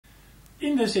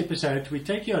In this episode, we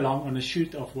take you along on a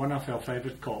shoot of one of our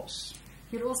favorite cars.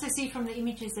 You'll also see from the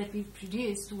images that we've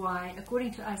produced why,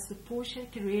 according to us, the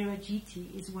Porsche Carrera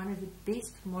GT is one of the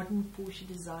best modern Porsche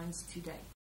designs to date.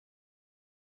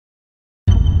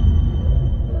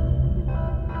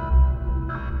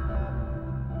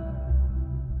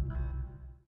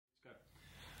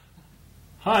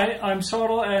 Hi, I'm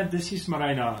Sarel and this is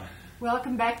Marina.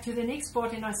 Welcome back to the next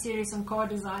part in our series on car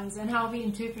designs and how we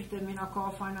interpret them in our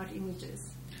car fine art images.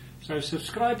 So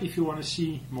subscribe if you want to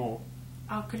see more.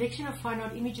 Our collection of fine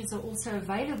art images are also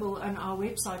available on our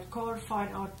website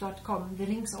carfineart.com. The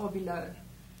links are below.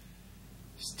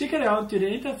 Stick around to the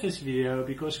end of this video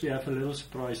because we have a little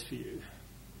surprise for you.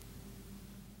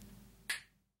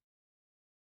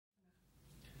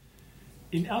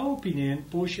 In our opinion,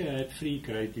 Porsche had three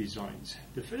great designs.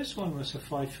 The first one was a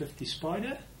 550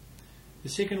 Spider, the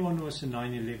second one was a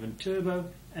 911 Turbo,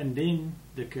 and then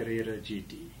the Carrera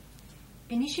GT.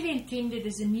 Initially intended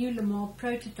as a new Le Mans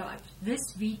prototype, this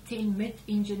V10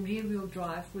 mid-engine rear-wheel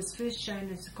drive was first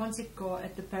shown as a concept car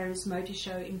at the Paris Motor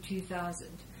Show in 2000.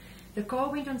 The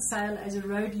car went on sale as a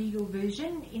road-legal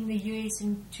version in the US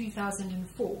in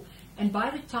 2004, and by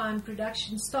the time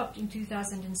production stopped in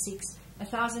 2006,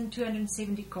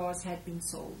 1,270 cars had been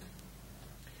sold.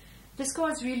 This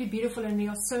car is really beautiful and there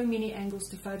are so many angles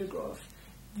to photograph.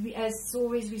 As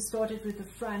always, we started with the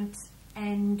front,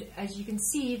 and as you can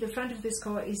see, the front of this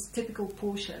car is typical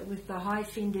Porsche with the high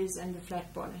fenders and the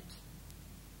flat bonnet.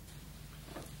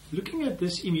 Looking at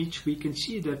this image, we can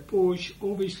see that Porsche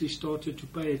obviously started to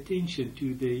pay attention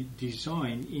to the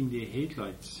design in their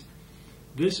headlights.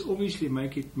 This obviously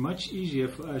makes it much easier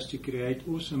for us to create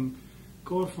awesome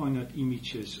car fine art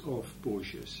images of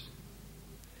Porsches.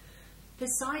 The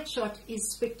side shot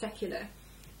is spectacular.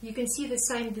 You can see the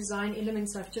same design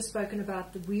elements I've just spoken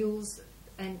about, the wheels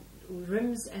and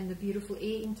rims and the beautiful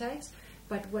air intakes.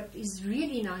 But what is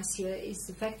really nice here is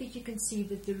the fact that you can see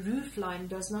that the roof line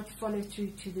does not follow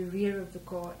through to the rear of the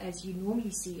car as you normally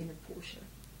see in a Porsche.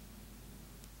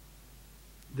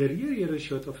 The rear hero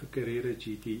shot of a Carrera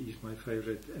GT is my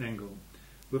favorite angle.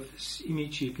 With this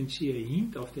image you can see a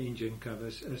hint of the engine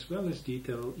covers as well as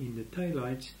detail in the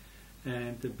taillights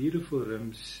and the beautiful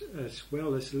rims, as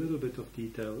well as a little bit of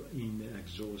detail in the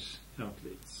exhaust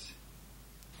outlets.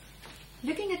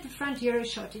 Looking at the front hero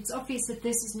shot, it's obvious that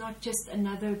this is not just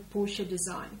another Porsche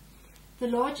design. The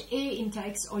large air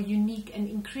intakes are unique and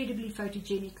incredibly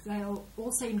photogenic. They are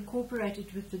also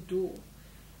incorporated with the door.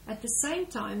 At the same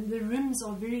time, the rims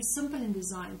are very simple in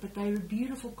design, but they are a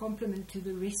beautiful complement to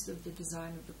the rest of the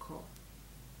design of the car.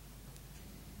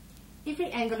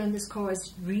 Every angle in this car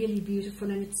is really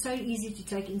beautiful and it's so easy to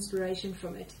take inspiration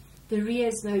from it. The rear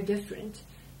is no different.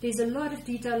 There's a lot of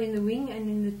detail in the wing and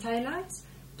in the taillights.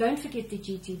 Don't forget the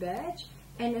GT badge.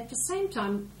 And at the same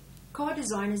time, car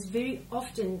designers very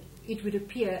often, it would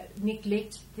appear,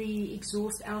 neglect the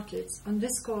exhaust outlets. On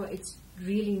this car, it's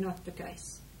really not the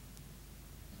case.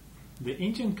 The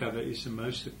engine cover is the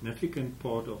most significant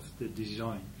part of the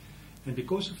design, and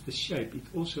because of the shape it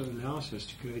also allows us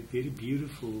to create very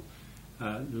beautiful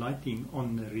lighting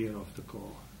on the rear of the car.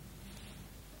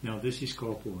 Now this is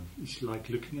car porn. It's like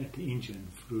looking at the engine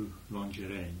through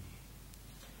lingerie.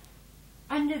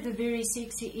 Under the very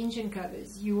sexy engine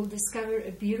covers you will discover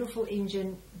a beautiful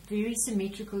engine, very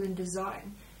symmetrical in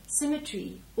design.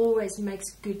 Symmetry always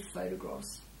makes good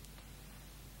photographs.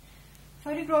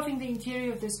 Photographing the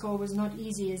interior of this car was not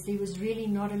easy as there was really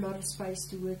not a lot of space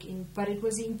to work in, but it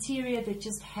was the interior that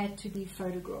just had to be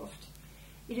photographed.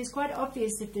 It is quite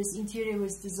obvious that this interior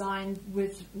was designed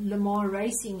with Le Mans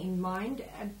racing in mind.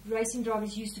 Racing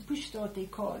drivers used to push start their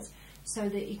cars, so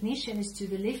the ignition is to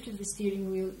the left of the steering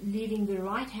wheel, leaving the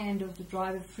right hand of the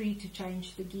driver free to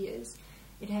change the gears.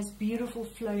 It has beautiful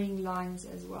flowing lines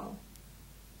as well.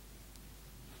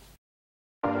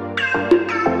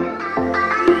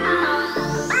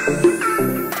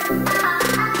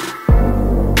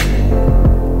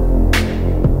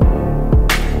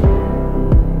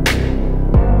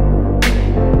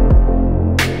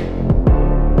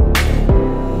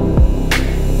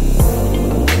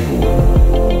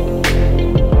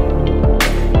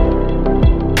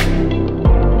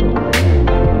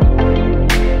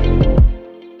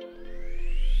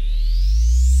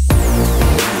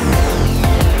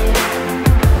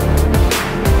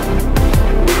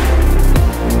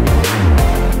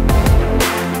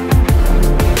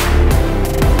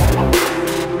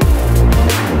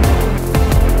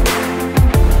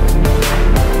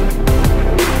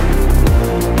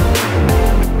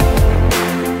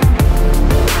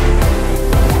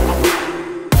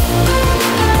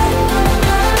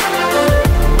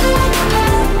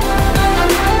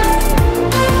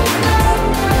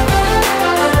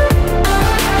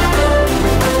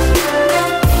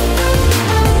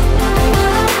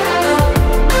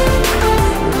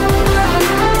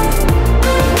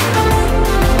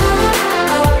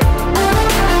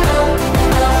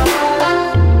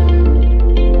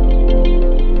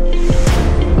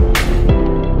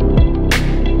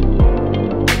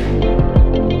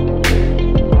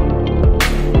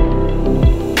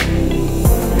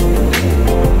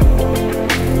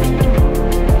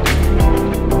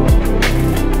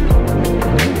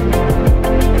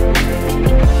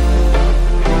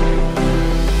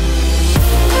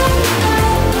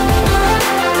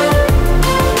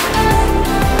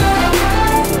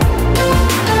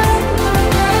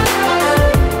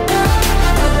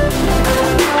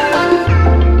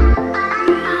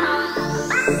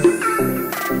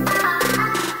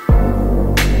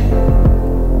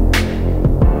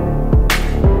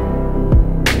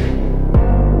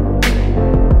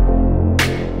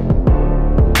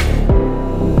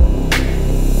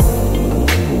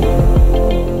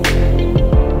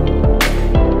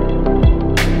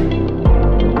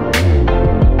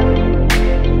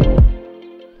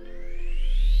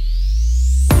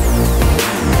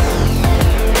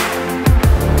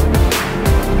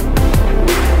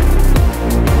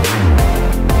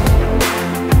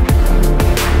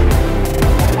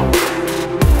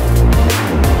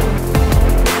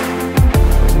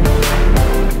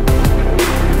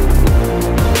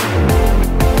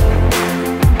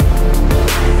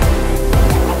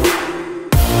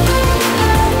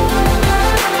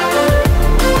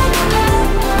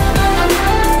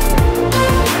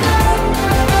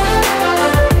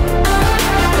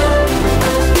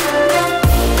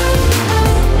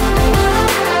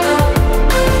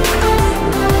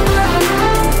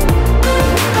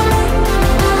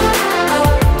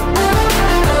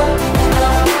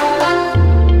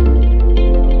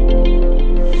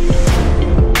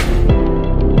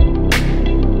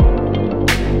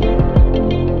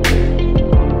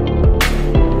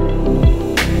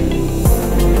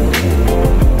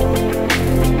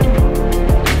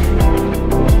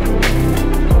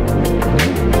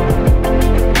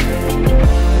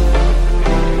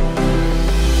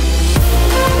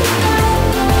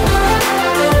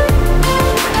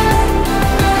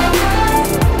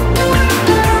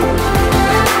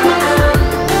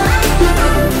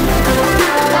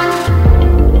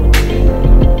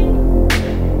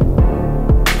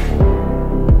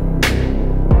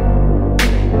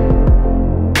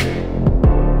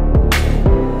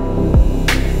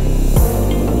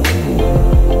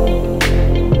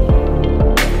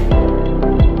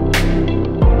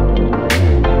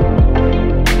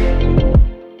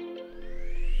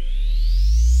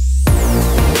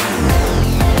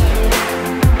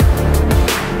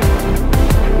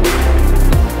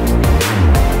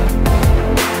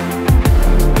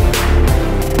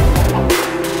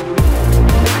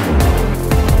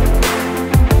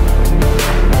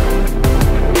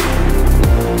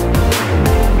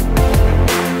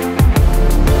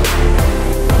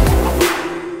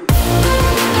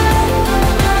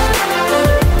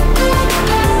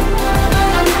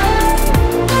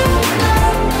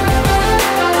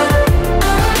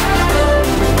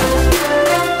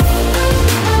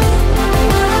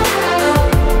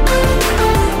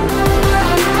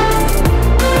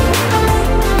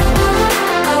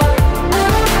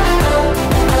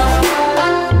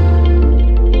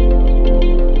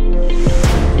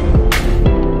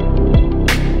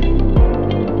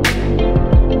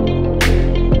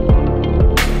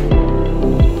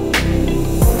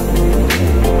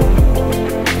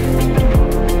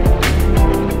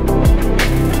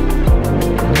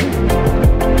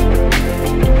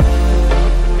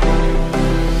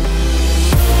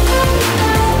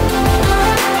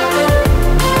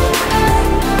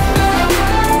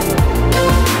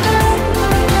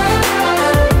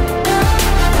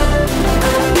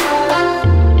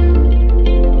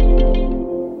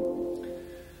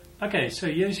 Okay, so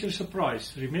here's your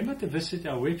surprise. Remember to visit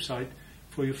our website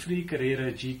for your free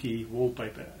Carrera GT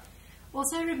wallpaper.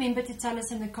 Also remember to tell us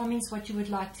in the comments what you would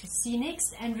like to see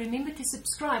next, and remember to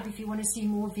subscribe if you want to see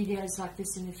more videos like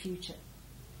this in the future.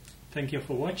 Thank you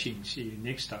for watching. See you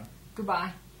next time.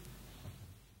 Goodbye.